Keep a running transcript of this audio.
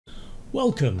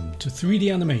Welcome to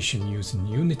 3D animation using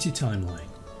Unity Timeline.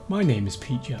 My name is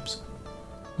Pete Jepson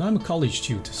and I'm a college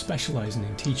tutor specialising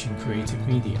in teaching creative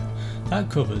media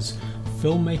that covers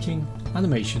filmmaking,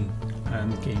 animation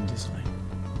and game design.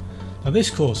 Now this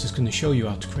course is going to show you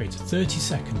how to create a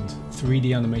 30-second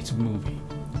 3D animated movie,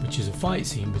 which is a fight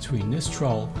scene between this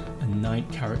troll and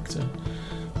knight character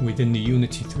within the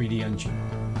Unity 3D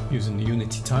engine, using the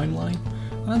Unity Timeline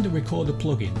and a recorder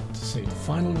plugin to save the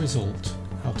final result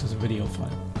out as a video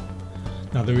file.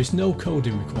 Now there is no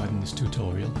coding required in this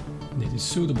tutorial and it is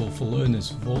suitable for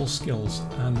learners of all skills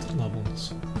and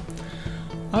levels.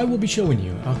 I will be showing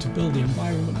you how to build the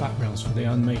environment backgrounds for the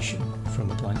animation from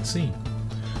a blank scene.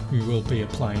 We will be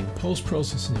applying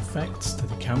post-processing effects to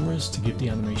the cameras to give the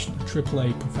animation a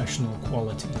AAA professional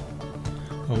quality.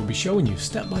 I will be showing you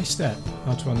step by step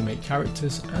how to animate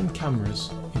characters and cameras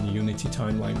in the Unity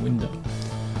Timeline window,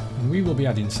 and we will be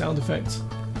adding sound effects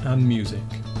and music.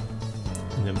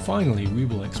 And then finally we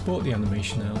will export the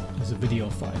animation out as a video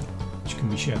file, which can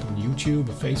be shared on YouTube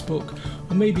or Facebook,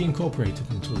 or maybe incorporated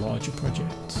into larger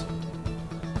projects.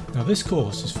 Now this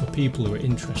course is for people who are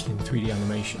interested in 3D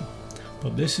animation,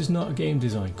 but this is not a game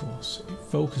design course. It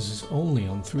focuses only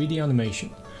on 3D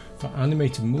animation for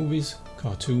animated movies,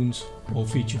 cartoons or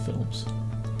feature films.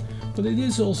 But it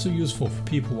is also useful for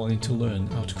people wanting to learn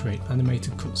how to create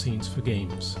animated cutscenes for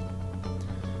games.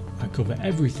 I cover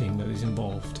everything that is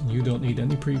involved and you don't need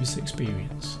any previous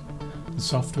experience. The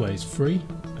software is free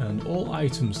and all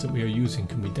items that we are using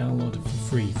can be downloaded for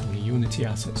free from the Unity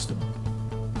Asset Store.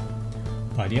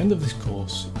 By the end of this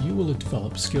course, you will have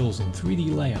developed skills in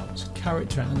 3D layouts,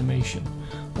 character animation,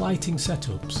 lighting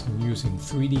setups and using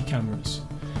 3D cameras.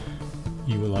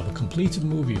 You will have a completed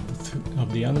movie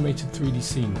of the animated 3D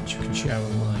scene which you can share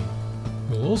online.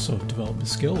 You will also have developed the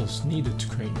skills needed to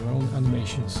create your own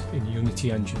animations in the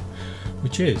Unity engine,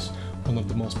 which is one of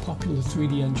the most popular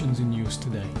 3D engines in use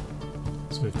today.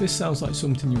 So if this sounds like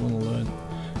something you want to learn,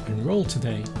 enroll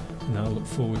today and I look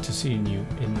forward to seeing you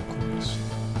in the course.